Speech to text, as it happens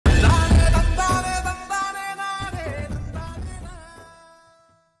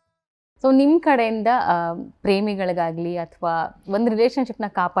So ನಿಮ್ಮ ಕಡೆಯಿಂದ ಪ್ರೇಮಿಗಳಿಗಾಗಲಿ ಅಥವಾ ಒಂದು ರಿಲೇಷನ್ಶಿಪ್ನ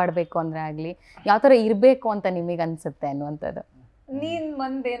ಕಾಪಾಡಬೇಕು ಅಂದರೆ ಆಗಲಿ ಯಾವ ಥರ ಇರಬೇಕು ಅಂತ ನಿಮಗೆ ಅನಿಸುತ್ತೆ ಅನ್ನುವಂಥದ್ದು? ನೀನ್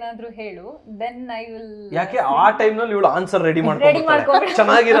ಒಂದೇನಾದ್ರೂ ಹೇಳು, ದೆನ್ ಐ ವಿಲ್. ಯಾಕೆ ಆ ಟೈಮ್ ನಲ್ಲಿ ಇವಳು ಆನ್ಸರ್ ರೆಡಿ ಮಾಡ್ಕೊಂಡು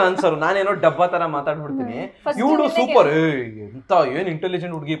ಚೆನ್ನಾಗಿರೋ ಆನ್ಸರ್, ನಾನೇನೋ ಡಬ್ಬಾ ತರ ಮಾತಾಡ್ಬಿಡ್ತೀನಿ, ಇವಳು ಸೂಪರ್, ಎಂತ ಏನ್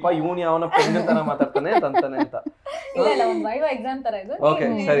ಇಂಟೆಲಿಜೆಂಟ್ ಹುಡುಗಿಪ್ಪ, ಇವನ್ ಯಾವನ ಪೆಂಗನ್ ತರ ಮಾತಾಡ್ತಾನೆ ಅಂತಾನೆ ಅಂತ. ಇಲ್ಲ ಇಲ್ಲ, ಒಂದು ವೈವಾ ಎಕ್ಸಾಮ್ ತರ ಇದು. ಓಕೆ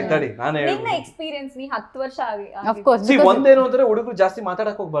ಸರಿ ತಡಿ, ನಾನೇ ನಿನ್ನ ಎಕ್ಸ್‌ಪೀರಿಯನ್ಸ್, ನೀ 10 ವರ್ಷ ಆಫ್ ಕೋರ್ಸ್. ಒಂದೇನು ಅಂದ್ರೆ ಹುಡುಗರು ಜಾಸ್ತಿ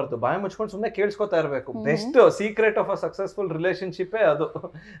ಮಾತಾಡಕ್ ಹೋಗ್ಬಾರ್ದು, ಬಾಯಿ ಮುಚ್ಕೊಂಡು ಸುಮ್ಮನೆ ಕೇಳಿಸ್ಕೊತಾ ಇರಬೇಕು. Best secret of a successful relationship ಅದು.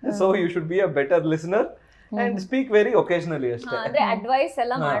 So you should be a better listener and speak very occasionally ಅಷ್ಟೇ. ಅಂದ್ರೆ ಅಡ್ವೈಸ್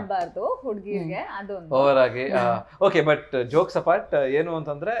ಎಲ್ಲ ಮಾಡಬಾರದು ಹುಡುಗಿರಿಗೆ, ಅದು ಓವರ್ ಆಗಿ. ಓಕೆ, ಬಟ್ ಜೋಕ್ಸ್ ಅಪಾರ್ಟ್, ಏನು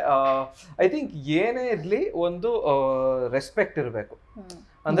ಅಂತಂದ್ರೆ ಐ ಥಿಂಕ್ ಏನೇ ಇರ್ಲಿ ಒಂದು ರೆಸ್ಪೆಕ್ಟ್ ಇರಬೇಕು.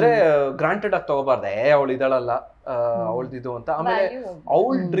 ಅಂದ್ರೆ ಗ್ರಾಂಟೆಡ್ ಆಗಿ ತಗೋಬಾರ್ದೆ, ಅವಳು ಇದಾಳಲ್ಲ ಅವಳ್ದಿದು ಅಂತ. ಆಮೇಲೆ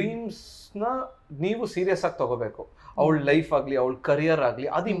ಅವಳ ಡ್ರೀಮ್ಸ್ ನ ನೀವು ಸೀರಿಯಸ್ ಆಗಿ ತಗೋಬೇಕು. ಅವಳ ಲೈಫ್ ಆಗ್ಲಿ, ಅವಳ ಕರಿಯರ್ ಆಗ್ಲಿ,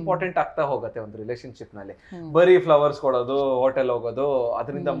 ಅದು ಇಂಪಾರ್ಟೆಂಟ್ ಆಗ್ತಾ ಹೋಗುತ್ತೆ ಒಂದು ರಿಲೇಶನ್ಶಿಪ್ ನಲ್ಲಿ. ಬರೀ ಫ್ಲವರ್ಸ್ ಕೊಡೋದು, ಹೋಟೆಲ್ ಹೋಗೋದು,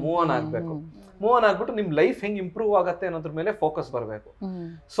 ಅದರಿಂದ ಮೂವ್ ಆನ್ ಆಗ್ಬೇಕು. ಮೂವ್ ಆನ್ ಆಗ್ಬಿಟ್ಟು ನಿಮ್ ಲೈಫ್ ಹೆಂಗ್ ಇಂಪ್ರೂವ್ ಆಗತ್ತೆ ಅನ್ನೋದ್ರ ಮೇಲೆ ಫೋಕಸ್ ಬರಬೇಕು.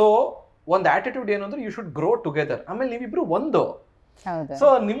 ಸೊ ಒಂದ್ ಆಟಿಟ್ಯೂಡ್ ಏನು ಅಂದ್ರೆ ಯು ಶುಡ್ ಗ್ರೋ ಟುಗೆದರ್. ಆಮೇಲೆ ನೀವಿಬ್ರು ಒಂದು. ಸೊ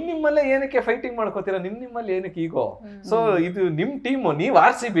ನಿಮ್ಮಲ್ಲೇ ಏನಕ್ಕೆ ಫೈಟಿಂಗ್ ಮಾಡ್ಕೋತೀರಾ, ನಿಮ್ಮಲ್ಲಿ ಏನಕ್ಕೆ ಈಗೋ? ಸೊ ಇದು ನಿಮ್ ಟೀಮ್, ನೀವ್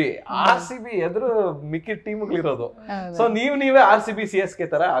RCB ಎದುರು ಮಿಕ್ಕಿ ಟೀಮ್ಗಳಿರೋದು. ಸೊ ನೀವೇ RCB CSK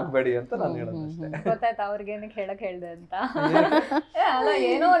ತರ ಆಗ್ಬೇಡಿ ಅಂತ ನಾನು ಹೇಳೋದು ಅಷ್ಟೇ. ಗೊತ್ತಾಯ್ತು ಅವ್ರಿಗೆ ಏನಕ್ಕೆ ಹೇಳಕ್ ಹೇಳ್ದೆ ಅಂತ. ಅಲ್ಲ,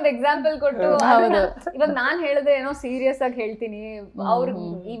 ಏನೋ ಒಂದ್ ಎಕ್ಸಾಂಪಲ್ ಕೊಟ್ಟು, ಇವಾಗ ನಾನ್ ಹೇಳಿದ್ರೆ ಏನೋ ಸೀರಿಯಸ್ ಆಗಿ ಹೇಳ್ತೀನಿ, ಅವ್ರ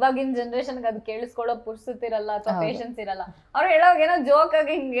ಇವಾಗಿನ ಜನರೇಷನ್ ಅದು ಕೇಳಿಸ್ಕೊಳ್ಳೋ ಪುರ್ಸುತ್ತಿರಲ್ಲ ಅಥವಾ ಪೇಷನ್ಸ್ ಇರಲ್ಲ. ಅವ್ರು ಹೇಳೋವಾಗ ಏನೋ ಜೋಕ್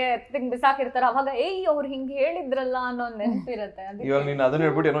ಆಗಿ ಹಿಂಗೆ ಬಿಸಾಕಿರ್ತಾರ, ಅವಾಗ ಏಯ್ ಅವ್ರು ಹಿಂಗ್ ಹೇಳಿದ್ರಲ್ಲ ಅನ್ನೋ ನೆನಪಿರತ್ತೆ. ಇವಾಗ ನೀನು ಅದನ್ನ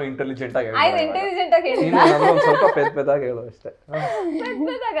ಹೇಳ್ಬಿಟ್ಟು ಏನೋ ಇಂಟೆಲಿಜೆಂಟ್ ಆಗಿ ಸ್ವಲ್ಪ ಪೆದ್ದಾಗಿ ಹೇಳೋ ಅಷ್ಟೇ.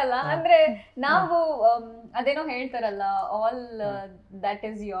 ಪೆದ್ದಾಗಲ್ಲ ಅಂದ್ರೆ ನಾವು ಅದೇನೋ ಹೇಳ್ತಾರಲ್ಲ, all that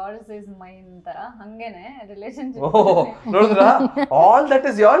is yours is mine ತರ, ಹಂಗೇನೆ ರಿಲೇಶನ್ಶಿಪ್ ನೋಡಿದ್ರ, all that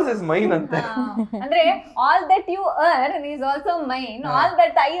is yours is mine ಅಂತ. ಅಂದ್ರೆ all that you earn is also main, all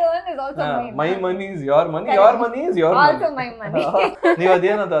that I earn is also main. My money is your money, your money is your also my ಮನಿ. ನೀವು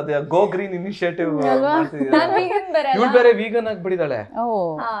ಅದೇನದು ಅದೇ go green initiative ಮಾಡ್ತಿದ್ದೀರಾ, ಇವ್ಳು ಬೇರೆ vegan ಆಗ್ಬಿಟ್ಟಿದ್ದಾಳೆ.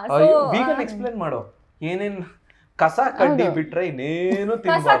 Vegan explain ಮಾಡೋ, ಏನೇನ್ ಕಸ ಕಡ್ಡಿ ಬಿಟ್ರೆ ಇನ್ನೇನು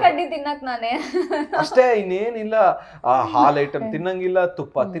ಕಡ್ಡಿ ತಿನ್ನಕ್ ನಾನೇ ಅಷ್ಟೇ, ಇನ್ನೇನಿಲ್ಲ. ಹಾಲ್ ಐಟಮ್ ತಿನ್ನಂಗಿಲ್ಲ,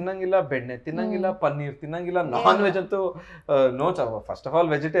 ತುಪ್ಪ ತಿನ್ನಂಗಿಲ್ಲ, ಬೆಣ್ಣೆ ತಿನ್ನಂಗಿಲ್ಲ, ಪನ್ನೀರ್ ತಿನ್ನಂಗಿಲ್ಲ, ನಾನ್ ವೆಜ್ ಅಂತೂ no. First of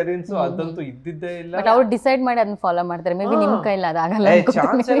all vegetarians ಅದಂತೂ ಇದ್ದಿದ್ದೇ ಇಲ್ಲ. ಅವ್ರು ಡಿಸೈಡ್ ಮಾಡಿ ಅದನ್ನ ಫಾಲೋ ಮಾಡ್ತಾರೆ. ಮೇ ಬಿ ನಿಮ್ ಕೈಲಿ ಅದಾಗಲ್ಲ,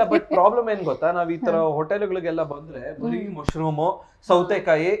 ಚಾನ್ಸ್ ಇಲ್ಲ. ಬಟ್ ಪ್ರಾಬ್ಲಮ್ ಏನ್ ಗೊತ್ತಾ, ನಾವ್ ಈ ತರ ಹೋಟೆಲ್ಗಳಿಗೆಲ್ಲ ಬಂದ್ರೆ ಬರೀ ಮಶ್ರೂಮು,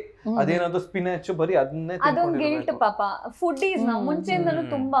 ಸೌತೆಕಾಯಿ, ಅದೇನದು ಸ್ಪಿನಾಚ್, ಬರೀ ಅದನ್ನೇ. ಅದೊಂದು ಗಿಲ್ಟ್ ಪಾಪ. ಫುಡ್ ಈಸ್ ನಾವು ಮುಂಚೆಯಿಂದಲೂ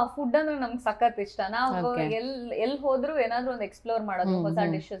ತುಂಬಾ ಫುಡ್ ಅಂದ್ರೆ ನಮ್ಗೆ ಸಖತ್ ಇಷ್ಟ. ನಾವು ಎಲ್ ಹೋದ್ರು ಏನಾದ್ರು ಒಂದು ಎಕ್ಸ್ಪ್ಲೋರ್ ಮಾಡೋದು, ಹೊಸ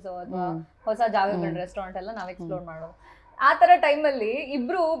ಡಿಶಸ್ ಅಥವಾ ಹೊಸ ಜಾಗಗಳ ರೆಸ್ಟೋರೆಂಟ್ ಎಲ್ಲ ನಾವ್ ಎಕ್ಸ್ಪ್ಲೋರ್ ಮಾಡೋದು. ಆ ತರ ಟೈಮ್ ಅಲ್ಲಿ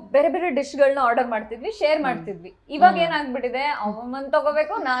ಇಬ್ರು ಬೇರೆ ಬೇರೆ ಡಿಶ್ ಗಳನ್ನ ಆರ್ಡರ್ ಮಾಡ್ತಿದ್ವಿ, ಶೇರ್ ಮಾಡ್ತಿದ್ವಿ. ಇವಾಗ ಏನಾಗ್ಬಿಟ್ಟಿದೆ, ಅವನ್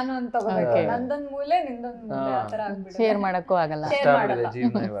ತಗೋಬೇಕು, ನಾನು ಒಂದ್ ತಗೋಬೇಕು, ನಂದೊಂದ್ ಮೂಲೆ ನಿಂದೊಂದ್ ಮೂಲೆ, ಆ ತರ ಆಗ್ಬಿಟ್ಟಿದೆ. ಶೇರ್ ಮಾಡಕ್ಕೂ ಆಗಲ್ಲ, ಶೇರ್ ಮಾಡಲ್ಲ.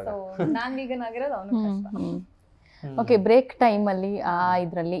 ನಾನ್ ವೀಗನ್ ಆಗಿರೋದು, ಅವನು ಕಷ್ಟ. ಓಕೆ, ಬ್ರೇಕ್ ಟೈಮಲ್ಲಿ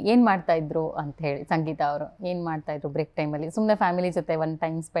ಇದರಲ್ಲಿ ಏನು ಮಾಡ್ತಾ ಇದ್ರು ಅಂತ ಹೇಳಿ, ಸಂಗೀತ ಅವರು ಏನು ಮಾಡ್ತಾ ಇದ್ರು ಬ್ರೇಕ್ ಟೈಮಲ್ಲಿ? ಸುಮ್ಮನೆ ಫ್ಯಾಮಿಲಿ ಜೊತೆ ಒಂದು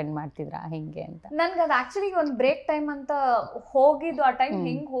ಟೈಮ್ ಸ್ಪೆಂಡ್ ಮಾಡ್ತಿದ್ರಾ ಹೆಂಗೆ ಅಂತ? ನನ್ಗೆ ಅದು ಆಕ್ಚುಲಿ ಒಂದು ಬ್ರೇಕ್ ಟೈಮ್ ಅಂತ ಹೋಗಿದ್ದು, ಆ ಟೈಮ್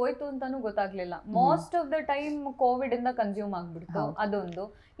ಹೆಂಗ್ ಹೋಯ್ತು ಅಂತಾನು ಗೊತ್ತಾಗ್ಲಿಲ್ಲ. Most of the time Covid ಇಂದ ಕನ್ಸ್ಯೂಮ್ ಆಗ್ಬಿಡ್ತು ಅದೊಂದು.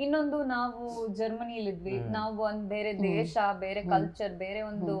 ಇನ್ನೊಂದು, ನಾವು ಜರ್ಮನಿಲಿದ್ವಿ, ನಾವು ಒಂದು ಬೇರೆ ದೇಶ, ಬೇರೆ ಕಲ್ಚರ್, ಬೇರೆ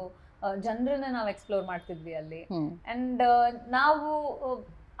ಒಂದು ಜನರನ್ನ ನಾವು ಎಕ್ಸ್ಪ್ಲೋರ್ ಮಾಡ್ತಿದ್ವಿ ಅಲ್ಲಿ. ಅಂಡ್ ನಾವು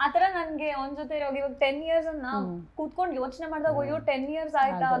ಆತರ ನನ್ಗೆ ಅವನ ಜೊತೆ ಇವಾಗ 10 years ನಾವು ಕೂತ್ಕೊಂಡು ಯೋಚನೆ ಮಾಡಿದಾಗ, ಅಯ್ಯೋ 10 years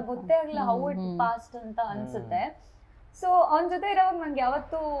ಆಯ್ತಾ, ಗೊತ್ತೇ ಆಗ್ಲಿಲ್ಲ ಹೌ ಇಟ್ ಪಾಸ್ಟ್ ಅಂತ ಅನ್ಸುತ್ತೆ. ಸೊ ಅವನ ಜೊತೆ ಇರೋವಾಗ ನನ್ಗೆ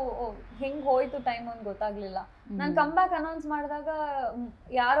ಯಾವತ್ತು ಹೆಂಗ್ ಹೋಯ್ತು ಟೈಮ್ ಅಂತ ಗೊತ್ತಾಗ್ಲಿಲ್ಲ. ನಾನ್ ಕಮ್ ಬ್ಯಾಕ್ ಅನೌನ್ಸ್ ಮಾಡಿದಾಗ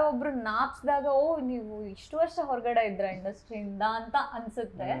ಯಾರೋ ಒಬ್ರು ನಾಪ್ಸ್ದಾಗ, ಓ ನೀವು ಇಷ್ಟು ವರ್ಷ ಹೊರಗಡೆ ಇದ್ರ ಇಂಡಸ್ಟ್ರಿಯಿಂದ ಅಂತ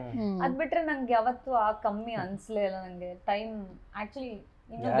ಅನ್ಸುತ್ತೆ. ಅದ್ ಬಿಟ್ರೆ ನನ್ಗೆ ಯಾವತ್ತು ಆ ಕಮ್ಮಿ ಅನ್ಸ್ಲೇ ಇಲ್ಲ. ನಂಗೆ ಟೈಮ್ ಆಕ್ಚುಲಿ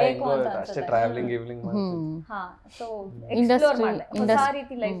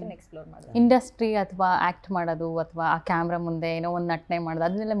ಇಂಡಸ್ಟ್ರಿ ಅಥವಾ ಆಕ್ಟ್ ಮಾಡೋದು ಅಥವಾ ಆ ಕ್ಯಾಮ್ರಾ ಮುಂದೆ ಏನೋ ಒಂದ್ ನಟನೆ ಮಾಡೋದು,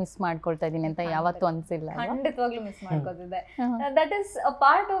 ಅದನ್ನೆಲ್ಲ ಮಿಸ್ ಮಾಡ್ಕೊಳ್ತಾ ಇದೀನಿ ಅಂತ ಯಾವತ್ತೂ ಅನ್ಸಿಲ್ಲ? ಖಂಡಿತವಾಗ್ಲೂ miss ಮಾಡ್ಕೋತಿದ್ದೆ. That is a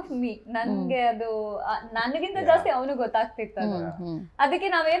part of me. ನನ್ಗೆ ಅದು ನನಗಿಂತ ಜಾಸ್ತಿ ಅವನು ಗೊತ್ತಾಗ್ತಿತ್ತು. ಅದಕ್ಕೆ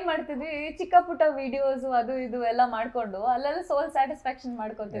ನಾವೇನ್ ಮಾಡ್ತಿದ್ವಿ, ಚಿಕ್ಕ ಪುಟ್ಟ ವಿಡಿಯೋಸ್ ಅದು ಇದು ಎಲ್ಲ ಮಾಡ್ಕೊಂಡು ಅಲ್ಲೆಲ್ಲ ಸೋಲ್ ಸ್ಯಾಟಿಸ್ಫ್ಯಾಕ್ಷನ್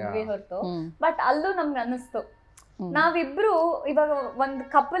ಮಾಡ್ಕೊತಿದ್ವಿ ಹೊರತು. ಬಟ್ ಅಲ್ಲೂ ನಮ್ಗೆ ಅನ್ನಿಸ್ತು, ನಾವಿಬ್ರು ಇವಾಗ ಒಂದು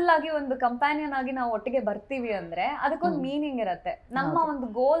ಕಪಲ್ ಆಗಿ, ಒಂದು ಕಂಪ್ಯಾನಿಯನ್ ಆಗಿ ನಾವು ಒಟ್ಟಿಗೆ ಬರ್ತೀವಿ ಅಂದ್ರೆ ಅದಕ್ಕೊಂದು ಮೀನಿಂಗ್ ಇರತ್ತೆ. ನಮ್ಮ ಒಂದು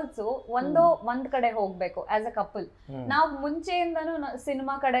ಗೋಲ್ಸ್ ಒಂದ್ ಕಡೆ ಹೋಗ್ಬೇಕು ಆಸ್ ಅ ಕಪಲ್. ನಾವು ಮುಂಚೆಯಿಂದನೂ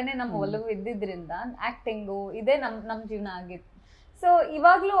ಸಿನಿಮಾ ಕಡೆನೆ ನಮ್ಮ ಒಲವು ಇದ್ದಿದ್ರಿಂದ ಆಕ್ಟಿಂಗು ಇದೇ ನಮ್ ಜೀವನ ಆಗಿತ್ತು. ಸೊ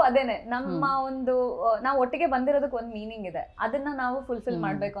ಇವಾಗ್ಲೂ ಅದೇನೆ ನಮ್ಮ ಒಂದು ನಾವು ಒಟ್ಟಿಗೆ ಬಂದಿರೋದಕ್ಕೆ ಒಂದು ಮೀನಿಂಗ್ ಇದೆ. ಅದನ್ನ ನಾವು ಫುಲ್ಫಿಲ್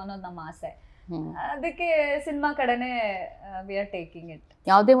ಮಾಡ್ಬೇಕು ಅನ್ನೋದು ನಮ್ಮ ಆಸೆ. ಅದಕ್ಕೆ ಸಿನಿಮಾ ಕಡೆನೆ ವಿ ಆರ್ ಟೇಕಿಂಗ್ ಇಟ್.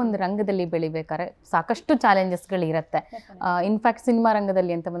 ಯಾವುದೇ ಒಂದು ರಂಗದಲ್ಲಿ ಬೆಳಿಬೇಕಾದ್ರೆ ಸಾಕಷ್ಟು ಚಾಲೆಂಜಸ್ಗಳು ಇರುತ್ತೆ. ಇನ್ಫ್ಯಾಕ್ಟ್ ಸಿನಿಮಾ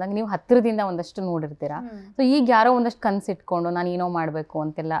ರಂಗದಲ್ಲಿ ಅಂತ ಬಂದಾಗ ನೀವು ಹತ್ತಿರದಿಂದ ಒಂದಷ್ಟು ನೋಡಿರ್ತೀರಾ. ಸೊ ಈಗ ಯಾರೋ ಒಂದಷ್ಟು ಕನ್ಸಿಟ್ಕೊಂಡು ನಾನು ಏನೋ ಮಾಡಬೇಕು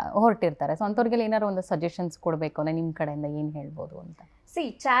ಅಂತೆಲ್ಲ ಹೊರಟಿರ್ತಾರೆ. ಸೊ ಅಂಥವ್ರಿಗೆಲ್ಲ ಏನಾದ್ರು ಒಂದು ಸಜೆಷನ್ಸ್ ಕೊಡಬೇಕು ಅಂದರೆ ನಿಮ್ಮ ಕಡೆಯಿಂದ ಏನು ಹೇಳ್ಬೋದು ಅಂತ?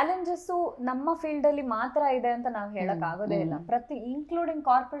 ಚಾಲೆಂಜಸ್ಸು ನಮ್ಮ ಫೀಲ್ಡ್ ಅಲ್ಲಿ ಮಾತ್ರ ಇದೆ ಅಂತ ನಾವು ಹೇಳಕ್ ಆಗೋದೇ ಇಲ್ಲ. ಪ್ರತಿ ಇನ್ಕ್ಲೂಡಿಂಗ್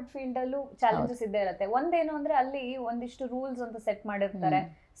ಕಾರ್ಪೊರೇಟ್ ಫೀಲ್ಡ್ ಅಲ್ಲೂ ಚಾಲೆಂಜಸ್ ಇದ್ದೇ ಇರುತ್ತೆ. ಒಂದೇನು ಅಂದ್ರೆ ಅಲ್ಲಿ ಒಂದಿಷ್ಟು ರೂಲ್ಸ್ ಅಂತ ಸೆಟ್ ಮಾಡಿರ್ತಾರೆ.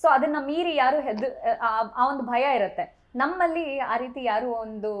 ಸೊ ಅದನ್ನ ಮೀರಿ ಯಾರು ಆ ಒಂದು ಭಯ ಇರುತ್ತೆ. ನಮ್ಮಲ್ಲಿ ಆ ರೀತಿ ಯಾರು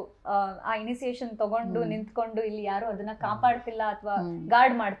ಒಂದು ಆ ಇನಿಸಿಯೇಷನ್ ತಗೊಂಡು ನಿಂತ್ಕೊಂಡು ಇಲ್ಲಿ ಯಾರು ಅದನ್ನ ಕಾಪಾಡ್ತಿಲ್ಲ ಅಥವಾ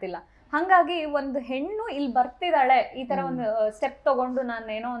ಗಾರ್ಡ್ ಮಾಡ್ತಿಲ್ಲ. ಹಂಗಾಗಿ ಒಂದು ಹೆಣ್ಣು ಇಲ್ಲಿ ಬರ್ತಿದ್ದಾಳೆ, ಈ ತರ ಒಂದು ಸ್ಟೆಪ್ ತಗೊಂಡು ನಾನು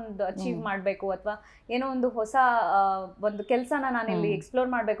ಏನೋ ಒಂದು ಅಚೀವ್ ಮಾಡ್ಬೇಕು ಅಥವಾ ಏನೋ ಒಂದು ಹೊಸ ಒಂದು ಕೆಲ್ಸನ ನಾನು ಇಲ್ಲಿ ಎಕ್ಸ್ಪ್ಲೋರ್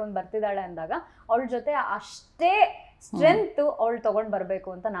ಮಾಡ್ಬೇಕು ಅಂತ ಬರ್ತಿದ್ದಾಳೆ ಅಂದಾಗ ಅವಳ ಜೊತೆ ಅಷ್ಟೇ ಸ್ಟ್ರೆಂತ್ ಅವಳು ತಗೊಂಡ್ ಬರ್ಬೇಕು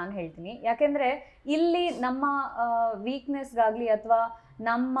ಅಂತ ನಾನು ಹೇಳ್ತೀನಿ. ಯಾಕೆಂದ್ರೆ ಇಲ್ಲಿ ನಮ್ಮ ವೀಕ್ನೆಸ್ಗಾಗ್ಲಿ ಅಥವಾ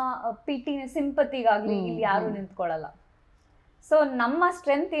ನಮ್ಮ ಸಿಂಪತಿಗಾಗ್ಲಿ ಇಲ್ಲಿ ಯಾರು ನಿಂತ್ಕೊಳ್ಳಲ್ಲ. ಸೊ ನಮ್ಮ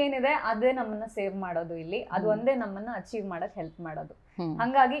ಸ್ಟ್ರೆಂತ್ ಏನಿದೆ ಅದೇ ನಮ್ಮನ್ನ ಸೇವ್ ಮಾಡೋದು ಇಲ್ಲಿ, ಅದು ಒಂದೇ ನಮ್ಮನ್ನ ಅಚೀವ್ ಮಾಡಕ್ ಹೆಲ್ಪ್ ಮಾಡೋದು.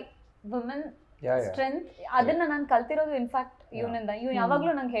 ಹಂಗಾಗಿ ವುಮೆನ್ ಸ್ಟ್ರೆಂತ್ ಅದನ್ನ ನಾನು ಕಲ್ತಿರೋದು ಇನ್ಫ್ಯಾಕ್ಟ್ ಇವನಿಂದ. ಇವ್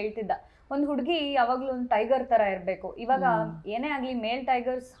ಯಾವಾಗ್ಲೂ ನಂಗೆ ಹೇಳ್ತಿದ್ದ, ಒಂದ್ ಹುಡುಗಿ ಯಾವಾಗ್ಲೂ ಒಂದು ಟೈಗರ್ ತರ ಇರ್ಬೇಕು. ಇವಾಗ ಏನೇ ಆಗ್ಲಿ ಮೇಲ್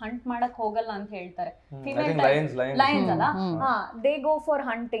ಟೈಗರ್ಸ್ ಹಂಟ್ ಮಾಡಕ್ ಹೋಗಲ್ಲ ಅಂತ ಹೇಳ್ತಾರೆ, ಫಿಮೇಲ್ ಲಯನ್ಸ್ ಅಲ್ಲ, ದೇ ಗೋ ಫಾರ್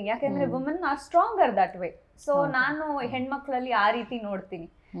ಹಂಟಿಂಗ್. ಯಾಕೆಂದ್ರೆ women R stronger that way. So ನಾನು ಹೆಣ್ಮಕ್ಳಲ್ಲಿ ಆ ರೀತಿ ನೋಡ್ತೀನಿ.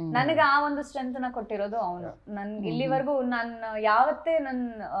 ನನಗೆ ಆ ಒಂದು ಸ್ಟ್ರೆಂತ್ ನ ಕೊಟ್ಟಿರೋದು ಅವನು. ನನ್ ಇಲ್ಲಿವರೆಗೂ ನಾನು ಯಾವತ್ತೇ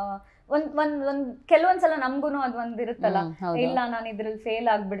ಕೆಲವೊಂದ್ಸಲ ನಮ್ಗುನು ಅದೊಂದ್ ಇರುತ್ತಲ್ಲ, ಇಲ್ಲ ನಾನು ಇದ್ರಲ್ಲಿ ಫೇಲ್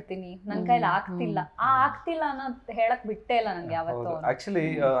ಆಗ್ಬಿಡ್ತೀನಿ, ನನ್ ಕೈಲಿ ಆಗ್ತಿಲ್ಲ, ಆಗ್ತಿಲ್ಲ ಅನ್ನೋದ್ ಹೇಳಕ್ ಬಿಟ್ಟೇ ಇಲ್ಲ ನಂಗೆ ಯಾವತ್ತೂ. ಆಕ್ಚುಲಿ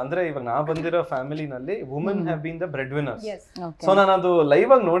ಅಂದ್ರೆ ಇವಾಗ ನಾ ಬಂದಿರೋ ಫ್ಯಾಮಿಲಿನಲ್ಲಿ women have been the bread winners. So ನಾನು ಅದು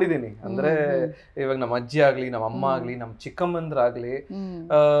ಲೈವ್ ಆಗಿ ನೋಡಿದೀನಿ. ಅಂದ್ರೆ ಇವಾಗ ನಮ್ಮ ಅಜ್ಜಿ ಆಗ್ಲಿ, ನಮ್ಮ ಅಮ್ಮ ಆಗ್ಲಿ, ನಮ್ಮ ಚಿಕ್ಕಮ್ಮಂದ್ರಾಗ್ಲಿ,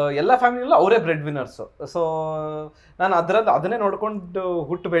 ಎಲ್ಲಾ ಫ್ಯಾಮಿಲಿಯಲ್ಲೂ ಅವರೇ ಬ್ರೆಡ್ ವಿನ್ನರ್ಸ್. ಸೊ ನಾನು ಅದನ್ನೇ ನೋಡ್ಕೊಂಡು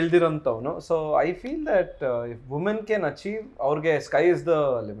ಹುಟ್ಟು ಬೆಳೆದಿರೋಂಥವ್ನು. So I feel that if women can achieve, ಅವ್ರಿಗೆ ಸ್ಕೈ ಇಸ್ ದ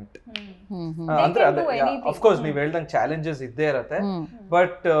ಲಿಮಿಟ್. ಅಂದ್ರೆ ಅದೇ ಅಫ್ಕೋರ್ಸ್ ನೀವ್ ಹೇಳ್ದಂಗೆ ಚಾಲೆಂಜಸ್ ಇದ್ದೇ ಇರತ್ತೆ,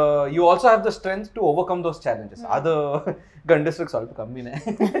 but you also have the strength to overcome those challenges. ಅದು ಗಂಡಸ್ರಿಗೆ ಸ್ವಲ್ಪ ಕಮ್ಮಿನೇ.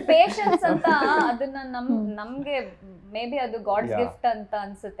 ಪೇಷನ್ಸ್ ಅಂತ ಅದನ್ನ ನಮ್ಗೆ ಮೇ ಬಿ ಅದು ಗಾಡ್ಸ್ ಗಿಫ್ಟ್ ಅಂತ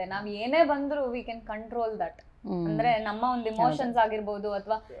ಅನ್ಸುತ್ತೆ. ನಾವ್ ಏನೇ ಬಂದ್ರು ವಿ ಕ್ಯಾನ್ ಕಂಟ್ರೋಲ್ ದಟ್. ಅಂದ್ರೆ ನಮ್ಮ ಒಂದು ಇಮೋಷನ್ಸ್ ಆಗಿರ್ಬೋದು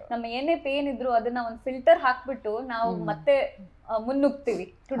ಅಥವಾ ನಮ್ಮ ಏನೇ ಪೇನ್ ಇದ್ರು ಅದನ್ನ ಒಂದು ಫಿಲ್ಟರ್ ಹಾಕ್ಬಿಟ್ಟು ನಾವು ಮತ್ತೆ ಮುನ್ನುಗ್ತೀವಿ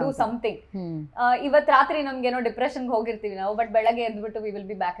ಟು ಡೂ ಸಮಥಿಂಗ್. ಇವತ್ ರಾತ್ರಿ ನಮ್ಗೇನೋ ಡಿಪ್ರೆಷನ್ ಹೋಗಿರ್ತೀವಿ ನಾವು, ಬಟ್ ಬೆಳಗ್ಗೆ ಎದ್ಬಿಟ್ಟು we will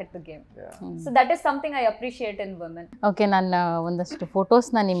be back at the game. So that is something I appreciate in women. Okay, ನಾನು ಒಂದಷ್ಟು ಫೋಟೋಸ್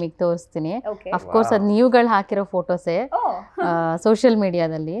ನಿಮಗೆ ತೋರಿಸ್ತೀನಿ. ಅಫ್ಕೋರ್ಸ್ ಅದು ನೀವುಗಳು ಹಾಕಿರೋ ಫೋಟೋಸೇ ಸೋಷಿಯಲ್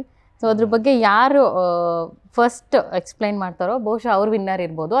ಮೀಡಿಯಾದಲ್ಲಿ. ಸೊ ಅದ್ರ ಬಗ್ಗೆ ಯಾರು ಫಸ್ಟ್ ಎಕ್ಸ್ಪ್ಲೈನ್ ಮಾಡ್ತಾರೋ ಬಹುಶಃ ಅವ್ರು ವಿನ್ನರ್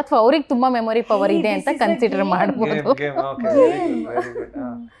ಇರ್ಬೋದು, ಅಥವಾ ಅವ್ರಿಗೆ ತುಂಬಾ ಮೆಮೊರಿ ಪವರ್ ಇದೆ ಅಂತ ಕನ್ಸಿಡರ್ ಮಾಡ್ಬೋದು.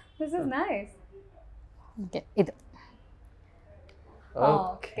 ಇದು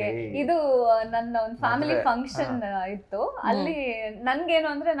ಇದು ನನ್ನ ಒಂದು ಫ್ಯಾಮಿಲಿ ಫಂಕ್ಷನ್ ಇತ್ತು. ಅಲ್ಲಿ ನನ್ಗೇನು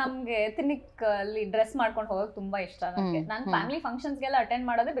ಅಂದ್ರೆ ನಮ್ಗೆ ಎಥನಿಕ್ ಅಲ್ಲಿ ಡ್ರೆಸ್ ಮಾಡ್ಕೊಂಡು ಹೋಗೋಕೆ ತುಂಬಾ ಇಷ್ಟ. ನನಗೆ ನಾನು ಫ್ಯಾಮಿಲಿ ಫಂಕ್ಷನ್ಸ್ಗೆಲ್ಲ ಅಟೆಂಡ್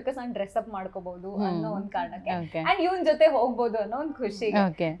ಮಾಡೋದೇ ಬಿಕಾಸ್ ನಾನು ಡ್ರೆಸ್ ಅಪ್ ಮಾಡ್ಕೋಬಹುದು ಅನ್ನೋ ಒಂದ್ ಕಾರಣಕ್ಕೆ, ಅಂಡ್ ಇವನ್ ಜೊತೆ ಹೋಗ್ಬೋದು ಅನ್ನೋ ಒಂದು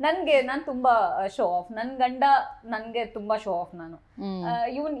ಖುಷಿಗೆ. ನಾನು ತುಂಬಾ ಶೋ ಆಫ್, ನನ್ ಗಂಡ ನನ್ಗೆ ತುಂಬಾ ಶೋ ಆಫ್. ನಾನು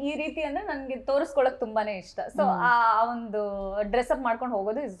ಇವನ್ ಈ ರೀತಿ ಅಂದ್ರೆ ನನ್ಗೆ ತೋರಿಸ್ಕೊಳಕ್ ತುಂಬಾನೇ ಇಷ್ಟ. ಸೊ ಆ ಒಂದು ಡ್ರೆಸ್ ಅಪ್ ಮಾಡ್ಕೊಂಡು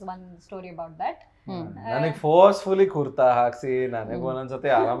ಹೋಗೋದು is one story about that. ನನಗೆ ಫೋರ್ಸ್ಫುಲಿ ಕುರ್ತಾ ಹಾಕ್ಸಿ ನನಗೆ ಒಂದೊಂದ್ಸತಿ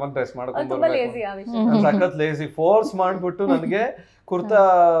ಆರಾಮಾಗಿ ಡ್ರೆಸ್ ಮಾಡ್ಕೊಂಡು ಸಖತ್ ಲೇಸಿ ಫೋರ್ಸ್ ಮಾಡ್ಬಿಟ್ಟು ನನಗೆ ಕುರ್ತಾ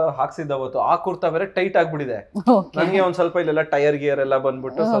ಹಾಕ್ಸಿದ್ದ ಅವತ್ತು. ಆ ಕುರ್ತಾ ಬೇರೆ ಟೈಟ್ ಆಗ್ಬಿಟ್ಟಿದೆ ನನಗೆ. ಒಂದ್ ಸ್ವಲ್ಪ ಇಲ್ಲೆಲ್ಲ ಟೈರ್ ಗಿಯರ್ ಎಲ್ಲ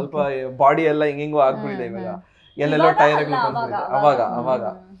ಬಂದ್ಬಿಟ್ಟು ಸ್ವಲ್ಪ ಬಾಡಿ ಎಲ್ಲ ಹಿಂಗಿಂಗು ಆಗ್ಬಿಟ್ಟಿದೆ. ಇವಾಗ ಎಲ್ಲೆಲ್ಲೋ ಟೈರ್ ಬಂದ್ಬಿಟ್ಟಿದೆ ಅವಾಗ.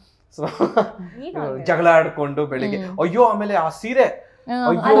 ಸೊ ಜಗಳ ಆಡ್ಕೊಂಡು ಬೆಳಿಗ್ಗೆ ಅಯ್ಯೋ, ಆಮೇಲೆ ಆ ಸೀರೆ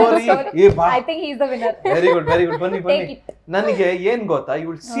ವೆರಿ ಗುಡ್ ಬನ್ನಿ. ನನಗೆ ಏನ್ ಗೊತ್ತಾ,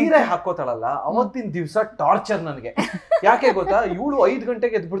 ಇವಳು ಸೀರೆ ಹಾಕೋತಾಳಲ್ಲ ಅವತ್ತಿನ ದಿವ್ಸ ಟಾರ್ಚರ್ ನನಗೆ. ಯಾಕೆ ಗೊತ್ತಾ, ಇವಳು 5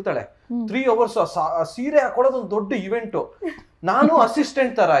 ಗಂಟೆಗೆ ಎದ್ಬಿಡ್ತಾಳೆ, 3 hours ಸೀರೆ ಹಾಕೊಳ್ಳೋದು ಒಂದು ದೊಡ್ಡ ಇವೆಂಟ್. ನಾನು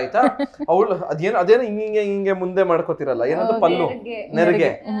ಅಸಿಸ್ಟೆಂಟ್ ತರ ಆಯ್ತಾ, ಅವಳು ಅದೇನೋ ಹಿಂಗೆ ಮುಂದೆ ಮಾಡ್ಕೋತಿರಲ್ಲ, ಏನದು ಪಲ್ಲು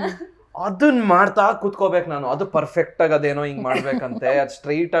ನೆರಿಗೆ, ಅದನ್ನ ಮಾಡ್ತಾ ಕುತ್ಕೋಬೇಕು ನಾನು. ಅದು ಪರ್ಫೆಕ್ಟ್ ಆಗಿ ಅದೇನೋ ಹಿಂಗ್ ಮಾಡ್ಬೇಕಂತೆ, ಅದ್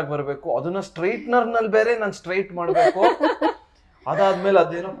ಸ್ಟ್ರೈಟ್ ಆಗಿ ಬರ್ಬೇಕು. ಅದನ್ನ ಸ್ಟ್ರೈಟ್ನರ್ ನಲ್ಲಿ ಬೇರೆ ನಾನು ಸ್ಟ್ರೈಟ್ ಮಾಡ್ಬೇಕು. ಅದಾದ್ಮೇಲೆ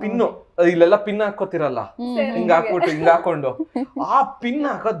ಅದೇನೋ ಪಿನ್ನು, ಇಲ್ಲೆಲ್ಲ ಪಿನ್ ಹಾಕೋತಿರಲ್ಲ, ಹಿಂಗ ಹಾಕೊಂಡು ಆ ಪಿನ್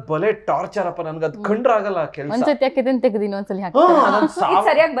ಹಾಕೋದ್ ಬಲೆ ಟಾರ್ಚರ್ ಅಪ್ಪ. ನನ್ಗೆ ಅದ್ ಕಂಡ್ರ ಆಗಲ್ಲ ಕೆಲಸ.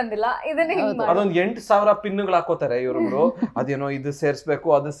 ಸರಿಯಾಗಿ ಬಂದಿಲ್ಲ, ಅದೊಂದ್ 8,000 ಪಿನ್ನುಗಳು ಹಾಕೋತಾರೆ ಇವ್ರು. ಅದೇನೋ ಇದು ಸೇರ್ಸ್ಬೇಕು,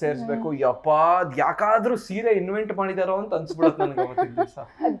 ಅದು ಸೇರ್ಸ್ಬೇಕು. ಯಪ್ಪ, ಯಾಕಾದ್ರೂ ಸೀರೆ ಇನ್ವೆಂಟ್ ಮಾಡಿದಾರೋ ಅಂತ ಅನ್ಸ್ಬಿಡತ್ ನನ್ಗೆ ಅವತ್ತಿನ ದಿವಸ.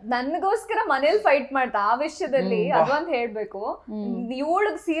 ನನ್ಗೋಸ್ಕರ ಮನೇಲಿ ಫೈಟ್ ಮಾಡ್ತಾ ಆ ವಿಷಯದಲ್ಲಿ ಅದೊಂದ್ ಹೇಳ್ಬೇಕು.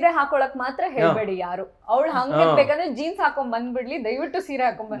 ಇವಳಗ್ ಸೀರೆ ಹಾಕೊಳಕ್ ಮಾತ್ರ ಹೇಳ್ಬೇಡಿ ಯಾರು. ಅವಳು ಹಂಗ ಬೇಕಂದ್ರೆ ಜೀನ್ಸ್ ಹಾಕೊಂಡ್ ಬಂದ್ಬಿಡ್ಲಿ, ದಯವಿಟ್ಟು ಸೀರೆ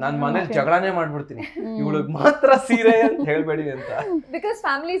ಹಾಕೊಂಡ್ ನಾನ್ ಮನೇಲಿ ಜಗಳನೇ ಮಾಡ್ಬಿಡ್ತೀನಿ, ಇವಳಿಗೆ ಮಾತ್ರ ಸೀರೆ ಅಂತ ಹೇಳ್ಬೇಡಿ ಅಂತ. ಬಿಕಾಸ್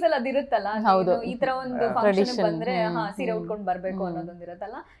ಫ್ಯಾಮಿಲೀಸ್ ಅಲ್ಲಿ ಅದಿರುತ್ತಲ್ಲ, ಈ ತರ ಒಂದು ಫಂಕ್ಷನ್ ಬಂದ್ರೆ ಸೀರೆ ಉಟ್ಕೊಂಡ್ ಬರ್ಬೇಕು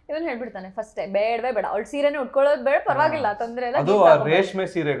ಅನ್ನೋದೊಂದಿರತ್ತಲ್ಲ. ಇವನ್ ಹೇಳ್ಬಿಡ್ತಾನೆ ಫಸ್ಟ್ ಬೇಡವೇ ಬೇಡ, ಅವಳು ಸೀರೆನೆ ಉಟ್ಕೊಳ್ಳೋದು ಬೇಡ, ಪರವಾಗಿಲ್ಲ ತೊಂದ್ರೆ ಇಲ್ಲ. ಅದು ರೇಷ್ಮೆ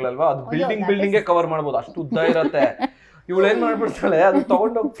ಸೀರೆಗಳಲ್ವಾ, ಅದು ಬಿಲ್ಡಿಂಗ್ ಕವರ್ ಮಾಡ್ಬೋದು, ಅಷ್ಟು ಉದ್ದ ಇರತ್ತೆ. ಇವಳು ಏನ್ ಮಾಡ್ಬಿಡ್ತಾಳೆ, ಅದು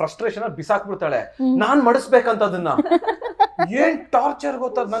ತಗೊಂಡೋಗಿ ಫ್ರಸ್ಟ್ರೇಷನ್ ಅಲ್ಲಿ ಬಿಸಾಕ್ಬಿಡ್ತಾಳೆ. ನಾನ್ ಮಡಿಸ್ಬೇಕಂತ ಅದನ್ನ. ಏನ್ ಟಾರ್ಚರ್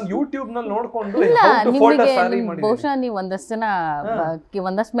ಗೊತ್ತದ, ನಾನು ಯೂಟ್ಯೂಬ್ ನಲ್ಲಿ ನೋಡ್ಕೊಂಡು ಬಹುಶಃ ನೀವು ಒಂದಷ್ಟು ಜನ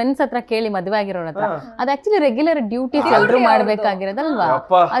ಒಂದಷ್ಟು ಮೆನ್ಸ್ ಹತ್ರ ಕೇಳಿ ಮದುವೆ ಆಗಿರೋರ ಹತ್ರ, ಅದು ಆಕ್ಚುಲಿ ರೆಗ್ಯುಲರ್ ಡ್ಯೂಟೀಸ್ ಎಲ್ರು ಮಾಡ್ಬೇಕಾಗಿರೋದಲ್ವಾ,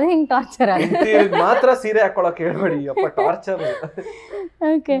 ಅದು ಹಿಂಗ್ ಟಾರ್ಚರ್ ಆಗುತ್ತೆ. ಮಾತ್ರ ಸೀರೆ ಹಾಕೊಳಕ್ ಹೇಳ್ಬೇಡಿ ಅಪ್ಪ, ಟಾರ್ಚರ್.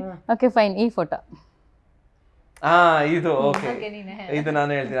 Okay okay fine. ಈ ಫೋಟೋ ಇದು ಓಕೆ, ಇದು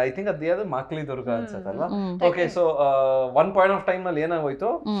ನಾನು ಹೇಳ್ತೀನಿ. ಐ ಥಿಂಕ್ ಅದು ಯಾವ್ದು ಮಾಕ್ಲಿ ದುರ್ಗ ಅನ್ಸತ್ತಲ್ವಾ. Okay, so one point of time ಅಲ್ಲಿ ಏನಾಗೋಯ್ತು,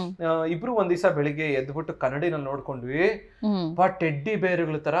 ಇಬ್ರು ಒಂದ್ ದಿವಸ ಬೆಳಿಗ್ಗೆ ಎದ್ಬಿಟ್ಟು ಕನ್ನಡಿನಲ್ಲಿ ನೋಡ್ಕೊಂಡ್ವಿ, ಟೆಡ್ಡಿ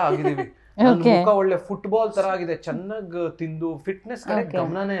ಬೇರುಗಳ ತರ ಆಗಿದೀವಿ. ಮುಖ ಒಳ್ಳೆ ಫುಟ್ಬಾಲ್ ತರ ಆಗಿದೆ, ಚೆನ್ನಾಗ್ ತಿಂದು ಫಿಟ್ನೆಸ್ ಕಡೆ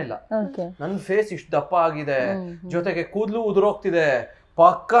ಗಮನನೇ ಇಲ್ಲ. ನನ್ ಫೇಸ್ ಇಷ್ಟು ದಪ್ಪ ಆಗಿದೆ, ಜೊತೆಗೆ ಕೂದ್ಲು ಉದುರೋಗ್ತಿದೆ,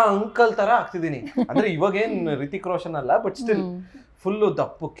 ಪಕ್ಕ ಅಂಕಲ್ ತರ ಆಗ್ತಿದೀನಿ. ಅಂದ್ರೆ ಇವಾಗೇನ್ ರಿತಿಕ್ ರೋಷನ್ ಅಲ್ಲ, ಬಟ್ ಸ್ಟಿಲ್ ಫುಲ್ಲು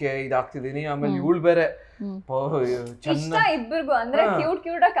ದಪ್ಪಕ್ಕೆ ಇದಾಗ್ತಿದೀನಿ. ಆಮೇಲೆ ಇವಳು ಬೇರೆ ಇಷ್ಟ ಇಬ್ಬರಿಗೂ, ಅಂದ್ರೆ ಕ್ಯೂಟ್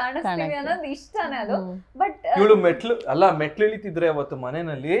ಕ್ಯೂಟ್ ಆಗಿ ಕಾಣಿಸ್ತೀವಿ ಅನ್ನೋದು ಇಷ್ಟನೇ ಅದು. ಬಟ್ ಇವಳು ಮೆಟ್ಲು ಇಳಿತಿದ್ರೆ ಅವತ್ತು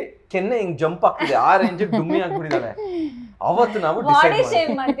ಮನೆಯಲ್ಲಿ ಕೆನ್ನೆ ಹಿಂಗ್ ಜಂಪ್ ಆಗ್ತಿದೆ, ಆ ರೇಂಜ್ ಡುಮ್ಮಿ ಆಗ್ಬಿಟ್ಟಿದ್ದಾಳೆ. ಅವತ್ತು ನಾವು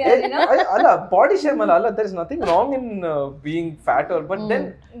ಅಲ್ಲ ಬಾಡಿ ಶೇಮ್ ಅಲ್ಲ, there is nothing wrong in being fat R, but then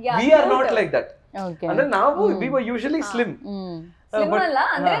we are not like that. ಅಂದ್ರೆ ನಾವು ವಿ ವರ್ ಯೂಶುವಲಿ ಸ್ಲಿಮ್ ಅಲ್ಲ,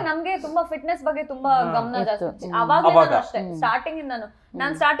 ಅಂದ್ರೆ ನಮ್ಗೆ ತುಂಬಾ ಫಿಟ್ನೆಸ್ ಬಗ್ಗೆ ತುಂಬಾ ಗಮನ ಜಾಸ್ತಿ. ಅವಾಗ ಅಷ್ಟೇ ಸ್ಟಾರ್ಟಿಂಗ್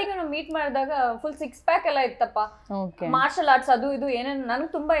ನಾನ್ ಸ್ಟಾರ್ಟಿಂಗ್ ಮೀಟ್ ಮಾಡಿದಾಗ ಫುಲ್ 6 ಪ್ಯಾಕ್ ಎಲ್ಲ ಇತ್ತಪ್ಪ. ಮಾರ್ಷಲ್ ಆರ್ಟ್ಸ್ ಅದು ಇದು ಏನೇನು ನನ್ಗೆ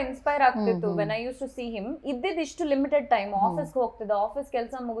ತುಂಬಾ ಇನ್ಸ್ಪೈರ್ ಆಗ್ತಿತ್ತು when I use to C him. ಇಷ್ಟು ಲಿಮಿಟೆಡ್ ಟೈಮ್ ಆಫೀಸ್ಗೆ ಹೋಗ್ತಿದ್ದ, ಆಫೀಸ್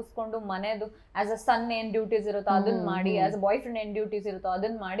ಕೆಲಸ ಮುಗಿಸ್ಕೊಂಡು ಮನೆದು ಆಸ್ ಅ ಸನ್ ಏನ್ ಡ್ಯೂಟೀಸ್ ಇರುತ್ತೋ ಅದನ್ನ ಮಾಡಿ, ಆಸ್ ಅ ಬಾಯ್ ಫ್ರೆಂಡ್ ಏನ್ ಡ್ಯೂಟೀಸ್ ಇರುತ್ತೋ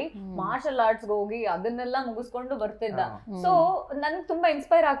ಅದನ್ನ ಮಾಡಿ, ಮಾರ್ಷಲ್ ಆರ್ಟ್ಸ್ಗೆ ಹೋಗಿ ಅದನ್ನೆಲ್ಲ ಮುಗಿಸ್ಕೊಂಡು ಬರ್ತಿದ್ದ. ಸೊ ನನ್ಗೆ ತುಂಬಾ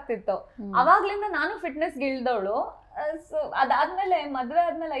ಇನ್ಸ್ಪೈರ್ ಆಗ್ತಿತ್ತು. ಅವಾಗ್ಲಿಂದ ನಾನು ಫಿಟ್ನೆಸ್ಗೆ ಇಳ್ದವಳು. ಅದಾದ್ಮೇಲೆ ಮದ್ವೆ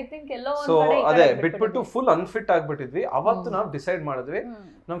ಆದ್ಮೇಲೆ ಐ ಥಿಂಕ್ ಎಲ್ಲೋ ಅದೇ ಬಿಟ್ಬಿಟ್ಟು ಫುಲ್ ಅನ್ಫಿಟ್ ಆಗ್ಬಿಟ್ಟಿದ್ವಿ. ಅವತ್ತು ನಾವು ಡಿಸೈಡ್ ಮಾಡಿದ್ವಿ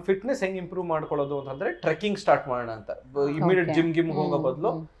ನಮ್ ಫಿಟ್ನೆಸ್ ಹೆಂಗ್ ಇಂಪ್ರೂವ್ ಮಾಡ್ಕೊಳ್ಳೋದು ಅಂತಂದ್ರೆ ಟ್ರೆಕ್ಕಿಂಗ್ ಸ್ಟಾರ್ಟ್ ಮಾಡೋಣ ಅಂತ. ಇಮಿಡಿಯೇಟ್ ಜಿಮ್ ಹೋಗೋ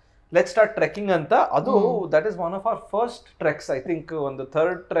ಬದಲು ಲೆಟ್ ಸ್ಟಾರ್ಟ್ ಟ್ರೆಕ್ಕಿಂಗ್ ಅಂತ. ಅದು that is one of our first treks. I think ಒಂದು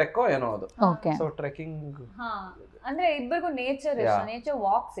 3rd ಟ್ರೆಕ್ ಏನೋ ಅದು. ಸೊ ಟ್ರೆಕ್ಕಿಂಗ್ ಅಂದ್ರೆ ಇಬ್ಬರಿಗೂ ನೇಚರ್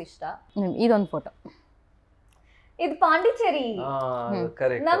ವಾಕ್ಸ್ ಇಷ್ಟ. ಇದೊಂದು ಫೋಟೋ, ಇದು ಪಾಂಡಿಚೇರಿ.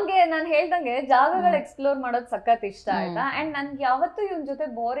 ನಮ್ಗೆ ನಾನ್ ಹೇಳ್ದಂಗೆ ಜಾಗಗಳು ಎಕ್ಸ್ಪ್ಲೋರ್ ಮಾಡೋದ್ ಸಖತ್ ಇಷ್ಟ ಆಯ್ತಾ. ಅಂಡ್ ನನ್ಗೆ ಯಾವತ್ತೂ ಇವನ್ ಜೊತೆ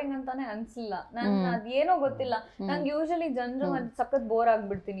ಬೋರಿಂಗ್ ಅಂತಾನೆ ಅನ್ಸಿಲ್ಲ. ನನ್ ಅದೇನೋ ಗೊತ್ತಿಲ್ಲ, ನಂಗೆ ಯೂಶಲಿ ಜನರು ಸಖತ್ ಬೋರ್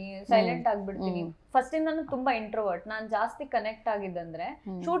ಆಗ್ಬಿಡ್ತೀನಿ, ಸೈಲೆಂಟ್ ಆಗ್ಬಿಡ್ತೀನಿ. ಫಸ್ಟ್ ಇಂದಾನು ತುಂಬಾ ಇಂಟ್ರೋವರ್ಟ್. ನಾನ್ ಜಾಸ್ತಿ ಕನೆಕ್ಟ್ ಆಗಿದ್ದಂದ್ರೆ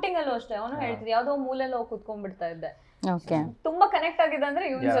ಶೂಟಿಂಗ್ ಅಲ್ಲೂ ಅಷ್ಟೇ. ಅವನು ಹೇಳ್ತಿದ್ದೆ ಯಾವ್ದೋ ಮೂಲೆಲ್ಲ ಹೋಗಿ ಕುತ್ಕೊಂಡ್ಬಿಡ್ತಾ ಇದ್ದೆ. ತುಂಬಾ ಕನೆಕ್ಟ್ ಆಗಿದ್ದಂದ್ರೆ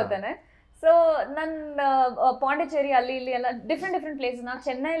ಇವನ್ ಜೊತೆನೆ. ಸೊ ನನ್ ಪಾಂಡಿಚೇರಿ ಅಲ್ಲಿ ಇಲ್ಲಿ ಎಲ್ಲ ಡಿಫ್ರೆಂಟ್ ಪ್ಲೇಸ್. ನಾವು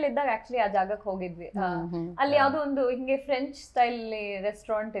ಚೆನ್ನೈಲಿ ಇದ್ದಾಗ ಆಕ್ಚುಲಿ ಆ ಜಾಗಕ್ಕೆ ಹೋಗಿದ್ವಿ. ಅಲ್ಲಿ ಯಾವ್ದೋ ಒಂದು ಹಿಂಗೆ ಫ್ರೆಂಚ್ ಸ್ಟೈಲ್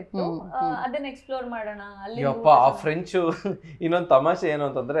ರೆಸ್ಟೋರೆಂಟ್ ಇತ್ತು, ಅದನ್ನ ಎಕ್ಸ್ಪ್ಲೋರ್ ಮಾಡೋಣ ಅಲ್ಲಿ. ಆ ಫ್ರೆಂಚ್ ಇನ್ನೊಂದು ತಮಾಷೆ ಏನು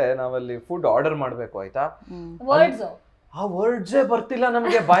ಅಂತಂದ್ರೆ, ನಾವಲ್ಲಿ ಫುಡ್ ಆರ್ಡರ್ ಮಾಡ್ಬೇಕು ಆಯ್ತಾ, ಆ ವರ್ಡ್ಸೇ ಬರ್ತಿಲ್ಲ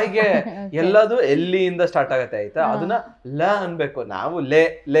ನಮ್ಗೆ ಬಾಯಿಗೆ. ಎಲ್ಲದು ಎಲ್ಲಿಂದ ಸ್ಟಾರ್ಟ್ ಆಗತ್ತೆ ಆಯ್ತಾ, ಅದನ್ನ ಲ ಅನ್ಬೇಕು ನಾವು. ಲೇ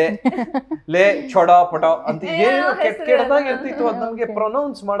ಲೇ ಲೇ ಚೊಡ ಪೊಟ ಅಂತ ಏನು ಕೆಟ್ಟದಾಗಿ ಇರ್ತಿತ್ತು, ಅದ್ ನಮ್ಗೆ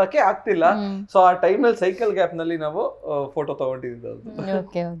ಪ್ರೊನೌನ್ಸ್ ಮಾಡಕ್ಕೆ ಆಗ್ತಿಲ್ಲ. ಸೊ ಆ ಟೈಮಲ್ಲಿ ಸೈಕಲ್ ಗ್ಯಾಪ್ ನಲ್ಲಿ ನಾವು ಫೋಟೋ ತಗೊಂಡಿದ್ದು.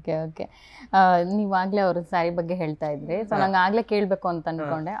 ಓಕೆ ಓಕೆ ಓಕೆ ನೀವಾಗ್ಲೇ ಅವ್ರ ಸ್ಯಾರಿ ಬಗ್ಗೆ ಹೇಳ್ತಾ ಇದ್ರಿ. ಸೊ ನಂಗೆ ಆಗ್ಲೇ ಕೇಳ್ಬೇಕು ಅಂತ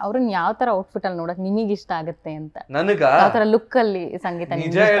ಅನ್ಕೊಂಡೆ, ಅವ್ರನ್ನ ಯಾವ ತರ ಔಟ್ಫಿಟ್ ಅಲ್ಲಿ ನೋಡಕ್ ನಿಮಗೆ ಇಷ್ಟ ಆಗುತ್ತೆ ಅಂತ. ನನಗ ಯಾವ ತರ ಲುಕ್ ಅಲ್ಲಿ ಸಂಗೀತ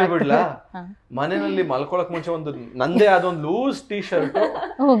ನಿಜ ಹೇಳ್ಬಿಡ್ಲ, ಮನೆಯಲ್ಲಿ ಮಲ್ಕೊಳಕ್ ಮುಂಚೆ ಒಂದು ನಂದೇ ಒಂದು ಲೂಸ್ ಟೀ ಶರ್ಟ್,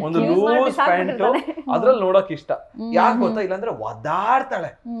 ಒಂದು ಲೂಸ್ ಪ್ಯಾಂಟ್ ಅದ್ರಲ್ಲಿ ನೋಡಕ್ ಇಷ್ಟ. ಯಾಕೆ ಗೊತ್ತಾ, ಇಲ್ಲಾಂದ್ರೆ ಒದಾಡ್ತಾಳೆ.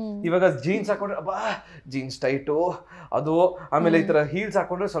 ಇವಾಗ ಜೀನ್ಸ್ ಹಾಕೊಂಡ್ರೆ ಅಬ್ಬಾ ಜೀನ್ಸ್ ಟೈಟು ಅದು, ಆಮೇಲೆ ಈ ತರ ಹೀಲ್ಸ್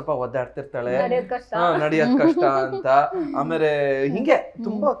ಹಾಕೊಂಡ್ರೆ ಸ್ವಲ್ಪ ಒದ್ದಾಡ್ತಿರ್ತಾಳೆ, ನಡಿಯೋದ್ ಕಷ್ಟ ಅಂತ. ಆಮೇಲೆ ಹಿಂಗೆ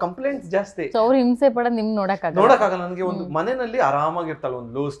ತುಂಬಾ ಕಂಪ್ಲೇಂಟ್ಸ್ ಜಾಸ್ತಿ. ಅವ್ರು ಹಿಂಸೆ ಪಡೋದ್ ನಿಮ್ ನೋಡಕ್ಕಾಗಲ್ಲ. ನನ್ಗೆ ಒಂದು ಮನೆಯಲ್ಲಿ ಆರಾಮಾಗಿರ್ತಾಳೆ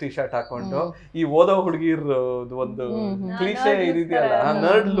ಒಂದು ಲೂಸ್ ಟೀ ಶರ್ಟ್ ಹಾಕೊಂಡು. ಈ ಓದೋ ಹುಡುಗಿರ್ ಒಂದು ಕ್ಲೀಶೆ ಇದೆಯಲ್ಲ,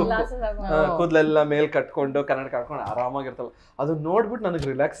 ನರ್ಡ್ ಲುಕ್, ಕೂದಲೆಲ್ಲ ಮೇಲ್ ಕಟ್ಕೊಂಡು ಕನ್ನಡಕ ಹಾಕೊಂಡು ಆರಾಮಾಗಿರ್ತಾಳೆ. ಅದು ನೋಡ್ಬಿಟ್ಟು ನನಗೆ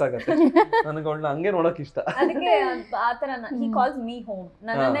ರಿಲ್ಯಾಕ್ಸ್ ಆಗತ್ತೆ. ನನಗೆ ಅವಳನ್ನ ಹಂಗೆ ನೋಡಕ್ ಇಷ್ಟ. ಅದಕ್ಕೆ ಆತರ ಹಿ ಕಾಲ್ಸ್ ಮೀ ಹೋಮ್,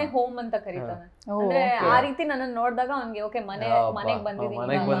 ನನ್ನನ್ನೇ ಹೋಮ್ ಅಂತ ಕರೀತಾನೆ. ಅಂದ್ರೆ ಆ ರೀತಿ ನನ್ನನ್ನು ನೋಡಿದಾಗ ಅವ್ನಿಗೆ ಓಕೆ ಮನೆಗೆ ಬಂದಿದ್ದೀನಿ.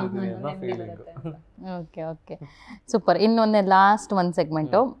 Okay okay super. ಇನ್ನೊಂದೇ ಲಾಸ್ಟ್ ಒಂದ್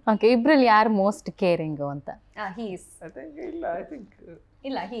ಸೆಗ್ಮೆಂಟ್. ಓಕೆ, ಇಬ್ರಲ್ಲಿ ಯಾರು ಮೋಸ್ಟ್ ಕೇರಿಂಗ್ ಅಂತ?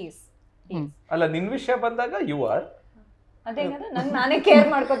 ಅಲ್ಲ, ನಿನ್ ವಿಷಯ ಬಂದಾಗ ಯು ಆರ್. ಅದೇ ನಾನೇ ಕೇರ್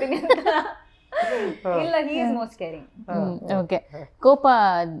ಮಾಡ್ಕೋತೀನಿ ಅಂತ. ಇಲ್ಲ, he is most caring. Okay, ಕೋಪ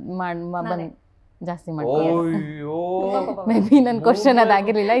ಜಾಸ್ತಿ ಮಾಡ್ಕೊಳ್ಳೋದು. ಮೇ ಬಿ ನನ್ ಕ್ವಶನ್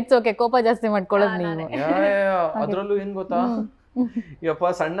ಅದಾಗಿರ್ಲಿಲ್ಲ. ಇಟ್ಸ್ ಓಕೆ, ಕೋಪ ಜಾಸ್ತಿ ಮಾಡ್ಕೊಳ್ಳೋದು ನೀವು. ಅದ್ರಲ್ಲೂ ಏನ್ ಗೊತ್ತಾ, ಯಪ್ಪ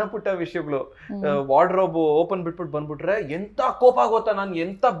ಸಣ್ಣ ಪುಟ್ಟ ವಿಷಯಗಳು, ವಾರ್ಡ್ರೋಬ್ ಓಪನ್ ಬಿಟ್ಬಿಟ್ಟು ಬಂದ್ಬಿಟ್ರೆ ಎಂತ ಕೋಪ ಆಗೋತಾ, ನಾನು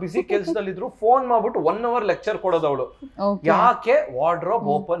ಎಂತ ಬಿಸಿ ಕೆಲ್ಸದಲ್ಲಿದ್ರು ಫೋನ್ ಮಾಡ್ಬಿಟ್ಟು 1 hour ಲೆಕ್ಚರ್ ಕೊಡೋದು ಅವಳು. ಯಾಕೆ ವಾರ್ಡ್ರೋಬ್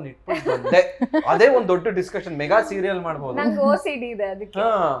ಓಪನ್ ಇಟ್ಬಿಟ್ಟು ಬಂದೆ, ಅದೇ ಒಂದ್ ದೊಡ್ಡ ಡಿಸ್ಕಷನ್, ಮೆಗಾ ಸೀರಿಯಲ್ ಮಾಡ್ಬೋದು. ನಂಗೆ OCD ಇದೆ ಅದಕ್ಕೆ,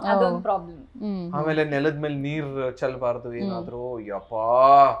 ಅದೊಂದು ಪ್ರಾಬ್ಲಮ್. ಆಮೇಲೆ ನೆಲದ ಮೇಲೆ ನೀರ್ ಚೆಲ್ಬಾರ್ದು ಏನಾದ್ರು, ಯಪ್ಪ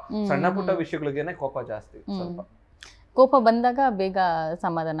ಸಣ್ಣ ಪುಟ್ಟ ವಿಷಯಗಳಿಗೇನೆ ಕೋಪ ಜಾಸ್ತಿ. ಸ್ವಲ್ಪ ಕೋಪ ಬಂದಾಗ ಬೇಗ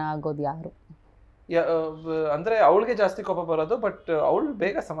ಸಮಾಧಾನ ಆಗೋದು ಯಾರು? ಅಂದ್ರೆ ಅವಳಿಗೆ ಜಾಸ್ತಿ ಕೋಪ ಬರೋದು, ಬಟ್ ಅವಳು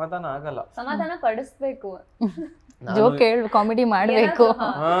ಬೇಗ ಸಮಾಧಾನ ಆಗಲ್ಲ. ಸಮಾಧಾನ ಪಡಿಸ್ಬೇಕು, ಜೋಕ್ ಹೇಳಿ ಕಾಮಿಡಿ ಮಾಡ್ಬೇಕು.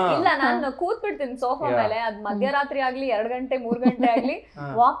 ಇಲ್ಲ ನಾನು ಕೂತ್ ಬಿಡ್ತೀನಿ ಸೋಫಾ ಮೇಲೆ, ಅದ್ ಮಧ್ಯರಾತ್ರಿ ಆಗ್ಲಿ 2 ಗಂಟೆ 3 ಗಂಟೆ ಆಗ್ಲಿ,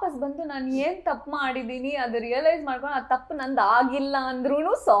 ವಾಪಸ್ ಬಂದು ನಾನು ಏನ್ ತಪ್ಪು ಮಾಡಿದೀನಿ ಅದು ರಿಯಲೈಸ್ ಮಾಡ್ಕೊಂಡು ಆ ತಪ್ಪು ನಂದು ಆಗಿಲ್ಲ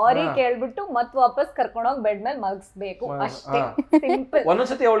ಅಂದ್ರೂನು ಸಾರಿ ಕೇಳ್ಬಿಟ್ಟು ಮತ್ ವಾಪಸ್ ಕರ್ಕೊಂಡೋಗಿ ಬೆಡ್ ಮೇಲೆ ಮಲಗಿಸ್ಬೇಕು ಅಷ್ಟೇ. ಸಿಂಪಲ್.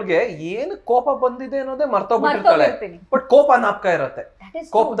 ಒಂದೊಂದ್ಸತಿ ಅವಳಿಗೆ ಏನು ಕೋಪ ಬಂದಿದೆ ಅನ್ನೋದೇ ಮರ್ತೋಗ್ಬಿಟ್ಟಿರ್ತಾಳೆ, ಬಟ್ ಕೋಪ ನಾಪ್ಕ ಇರತ್ತೆ,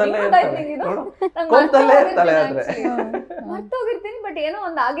 ಕೋಪದಲ್ಲೇ ಇರ್ತಾಳೆ ಆದ್ರೆ ಮರ್ತೋಗಿರ್ತೀನಿ, ಬಟ್ ಏನೋ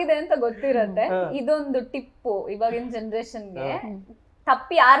ಒಂದ್ ಆಗಿದೆ ಅಂತ ಗೊತ್ತಿರತ್ತೆ. ಇದೊಂದು ಟಿಪ್ಪು ಇವಾಗಿನ ಜನರೇಷನ್ಗೆ,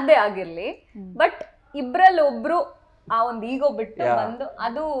 ತಪ್ಪಿ ಯಾರ್ದೇ ಆಗಿರ್ಲಿ ಬಟ್ ಇಬ್ರಲ್ಲಿ ಒಬ್ರು ಆ ಒಂದ್ ಈಗೋ ಬಿಟ್ಟು ಬಂದು,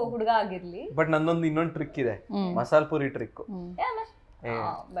 ಅದು ಹುಡುಗ ಆಗಿರ್ಲಿ. ಬಟ್ ನನ್ನೊಂದು ಇನ್ನೊಂದು ಟ್ರಿಕ್ ಇದೆ, ಮಸಾಲ್ ಪುರಿ ಟ್ರಿಕ್.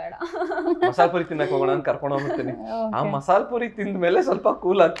 ಬೇಡ, ಮಸಾಲ್ ಪುರಿ ತಿನ್ನಕ್ ಹೋಗೋಣ ಅಂತ ಕರ್ಕೊಂಡು ಹೋಗ್ಬಿಡ್ತೀನಿ. ಆ ಮಸಾಲ್ ಪುರಿ ತಿಂದ ಮೇಲೆ ಸ್ವಲ್ಪ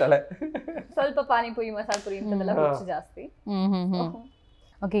ಕೂಲ್ ಆಗ್ತಾಳೆ. ಸ್ವಲ್ಪ ಪಾನಿಪುರಿ ಮಸಾಲ್ ಪುರಿ ಇಂಥದ್ದೆಲ್ಲ ರುಚಿ ಜಾಸ್ತಿ.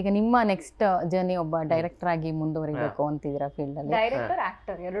 ಓಕೆ, ಈಗ ನಿಮ್ಮ ನೆಕ್ಸ್ಟ್ ಜರ್ನಿ ಒಬ್ಬ ಡೈರೆಕ್ಟರ್ ಆಗಿ ಮುಂದುವರಿಬೇಕು ಅಂತಿದ್ದೀರಾ ಫೀಲ್ಡ್ ಅಲ್ಲಿ? ಡೈರೆಕ್ಟರ್,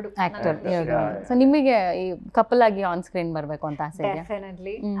 ಆಕ್ಟರ್ ಎರಡು. ಸೊ ನಿಮಗೆ ಈ ಕಪಲ್ ಆಗಿ ಆನ್ ಸ್ಕ್ರೀನ್ ಬರ್ಬೇಕು ಅಂತ ಆಸೆ ಇದೆಯಾ?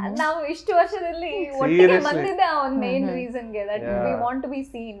 ಡೆಫಿನೆಟ್ಲಿ. ನಾವು ಇಷ್ಟು ವರ್ಷದಲ್ಲಿ ಒಟ್ಟಿಗೆ ಬಂದಿದ್ದೆ ಆ ಒಂದು main ರೀಸನ್ಗೆ, that we want to be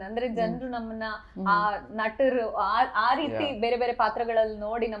seen. ಅಂದ್ರೆ ಜನರು ನಮ್ಮನ್ನ ಆ ನಟರು ಆ ರೀತಿ ಬೇರೆ ಬೇರೆ ಪಾತ್ರಗಳಲ್ಲಿ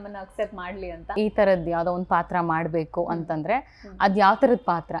ನೋಡಿ ನಮ್ಮನ್ನ ಅಕ್ಸೆಪ್ಟ್ ಮಾಡ್ಲಿ ಅಂತ. ಈ ತರದ್ ಯಾವ್ದೋ ಒಂದು ಪಾತ್ರ ಮಾಡ್ಬೇಕು ಅಂತಂದ್ರೆ ಅದ್ ಯಾವ ತರದ್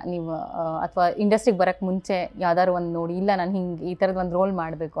ಪಾತ್ರ ನೀವು, ಅಥವಾ ಇಂಡಸ್ಟ್ರಿಗೆ ಬರಕ್ ಮುಂಚೆ ಯಾವ್ದಾದ್ರು ಒಂದ್ ನೋಡಿ, ಇಲ್ಲ ನಾನು ಹಿಂಗ್ ಈ ತರದ್ ಒಂದ್ ರೋಲ್ ಮಾಡ್ಬೇಕು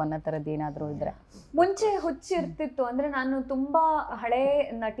ಅನ್ನೋ ತರದ್ ಏನಾದ್ರು ಇದ್ರೆ? ಮುಂಚೆ ಹುಚ್ಚಿರ್ತಿತ್ತು. ಅಂದ್ರೆ ನಾನು ತುಂಬಾ ಹಳೆ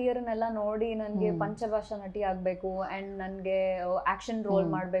ನಟಿಯರನ್ನೆಲ್ಲ ನೋಡಿ ನನ್ಗೆ ಪಂಚಭಾಷಾ ನಟಿ ಆಗ್ಬೇಕು ಅಂಡ್ ನನ್ಗೆ ಆಕ್ಷನ್ ರೋಲ್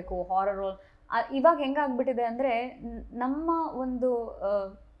ಮಾಡ್ಬೇಕು, ಹಾರರ್ ರೋಲ್. ಇವಾಗ ಹೆಂಗಾಗ್ಬಿಟ್ಟಿದೆ ಅಂದ್ರೆ ನಮ್ಮ ಒಂದು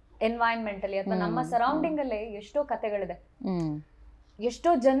ಎನ್ವೈರನ್ಮೆಂಟ್ ಅಲ್ಲಿ ಅಥವಾ ನಮ್ಮ ಸರೌಂಡಿಂಗ್ ಅಲ್ಲಿ ಎಷ್ಟೋ ಕತೆಗಳಿದೆ, ಎಷ್ಟೋ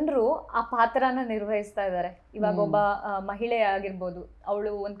ಜನರು ಆ ಪಾತ್ರನ ನಿರ್ವಹಿಸ್ತಾ ಇದ್ದಾರೆ. ಇವಾಗ ಒಬ್ಬ ಮಹಿಳೆ ಆಗಿರ್ಬೋದು,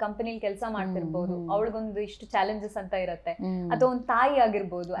 ಅವಳು ಒಂದ್ ಕಂಪನಿಲಿ ಕೆಲಸ ಮಾಡ್ತಿರ್ಬೋದು, ಅವಳಿಗೊಂದು ಇಷ್ಟು ಚಾಲೆಂಜಸ್ ಅಂತ ಇರತ್ತೆ. ಅಥವಾ ಒಂದ್ ತಾಯಿ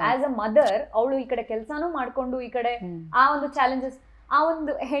ಆಗಿರ್ಬೋದು, ಆಸ್ ಅ ಮದರ್ ಅವಳು ಈ ಕಡೆ ಕೆಲ್ಸಾನು ಮಾಡ್ಕೊಂಡು ಈ ಕಡೆ ಆ ಒಂದು ಚಾಲೆಂಜಸ್, ಆ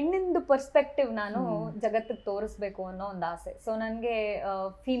ಒಂದು ಹೆಣ್ಣಿಂದು ಪರ್ಸ್ಪೆಕ್ಟಿವ್ ನಾನು ಜಗತ್ತಿಗೆ ತೋರಿಸ್ಬೇಕು ಅನ್ನೋ ಒಂದು ಆಸೆ. ಸೊ ನನ್ಗೆ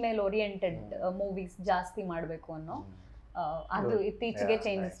ಫೀಮೇಲ್ ಓರಿಯೆಂಟೆಡ್ ಮೂವೀಸ್ ಜಾಸ್ತಿ ಮಾಡ್ಬೇಕು ಅನ್ನೋ ಅದು ಇತ್ತೀಚೆಗೆ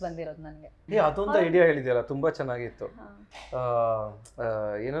ಚೇಂಜಸ್ ಬಂದಿರೋದು ನನಗೆ. ಅದೊಂದು ಐಡಿಯಾ ಹೇಳಿದ್ಯಲ್ಲ, ತುಂಬಾ ಚೆನ್ನಾಗಿತ್ತು.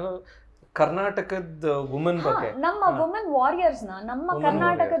 ಏನೋ ಕರ್ನಾಟಕದ ವುಮೆನ್ ಬಗ್ಗೆ, ನಮ್ಮ ವುಮೆನ್ ವಾರಿಯರ್ಸ್ ನ, ನಮ್ಮ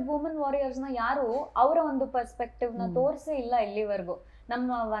ಕರ್ನಾಟಕದ ವುಮೆನ್ ವಾರಿಯರ್ಸ್ ನ ಯಾರು ಅವರ ಒಂದು ಪರ್ಸ್ಪೆಕ್ಟಿವ್ ನ ತೋರ್ಸೇ ಇಲ್ಲ ಇಲ್ಲಿವರೆಗೂ.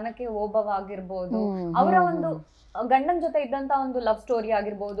 ನಮ್ಮ ವನಕೆ ಓಬವ್ವ ಆಗಿರ್ಬೋದು, ಅವರ ಒಂದು ಗಂಡನ ಜೊತೆ ಇದ್ದಂತ ಒಂದು ಲವ್ ಸ್ಟೋರಿ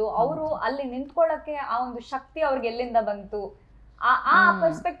ಆಗಿರ್ಬೋದು, ಅವರು ಅಲ್ಲಿ ನಿಂತ್ಕೊಳ್ಳಕ್ಕೆ ಆ ಒಂದು ಶಕ್ತಿ ಅವ್ರಿಗೆ ಎಲ್ಲಿಂದ ಬಂತು, ಆ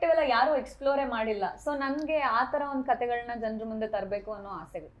ಪರ್ಸ್ಪೆಕ್ಟಿವ್ ಎಲ್ಲ ಯಾರು ಎಕ್ಸ್ಪ್ಲೋರೇ ಮಾಡಿಲ್ಲ. ಸೊ ನನ್ಗೆ ಆ ತರ ಒಂದ್ ಕತೆಗಳನ್ನ ಜನರ ಮುಂದೆ ತರಬೇಕು ಅನ್ನೋ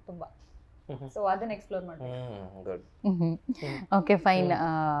ಆಸೆ ತುಂಬಾ. ಸೊ ಅದನ್ನ ಎಕ್ಸ್ಪ್ಲೋರ್ ಮಾಡ್ಬೇಕು. Okay, fine.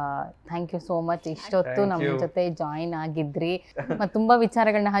 Thank you so much. ಇಷ್ಟೊತ್ತು ನಮ್ಮ ಜೊತೆ ಜಾಯಿನ್ ಆಗಿದ್ರಿ ಮತ್ತೆ ತುಂಬಾ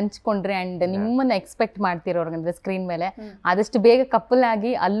ವಿಚಾರಗಳನ್ನ ಹಂಚ್ಕೊಂಡ್ರಿ. ಅಂಡ್ ನಿಮ್ಮನ್ನ ಎಕ್ಸ್ಪೆಕ್ಟ್ ಮಾಡ್ತಿರೋರ್ಗಂದ್ರೆ ಸ್ಕ್ರೀನ್ ಮೇಲೆ ಆದಷ್ಟು ಬೇಗ ಕಪಲ್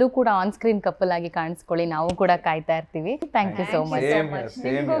ಆಗಿ, ಅಲ್ಲೂ ಕೂಡ ಆನ್ ಸ್ಕ್ರೀನ್ ಕಪಲ್ ಆಗಿ ಕಾಣಿಸ್ಕೊಳ್ಳಿ, ನಾವು ಕೂಡ ಕಾಯ್ತಾ ಇರ್ತೀವಿ. Thank you so much.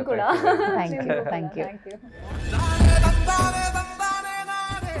 ನಿಮಗೂ ಕೂಡ ಥ್ಯಾಂಕ್ ಯು.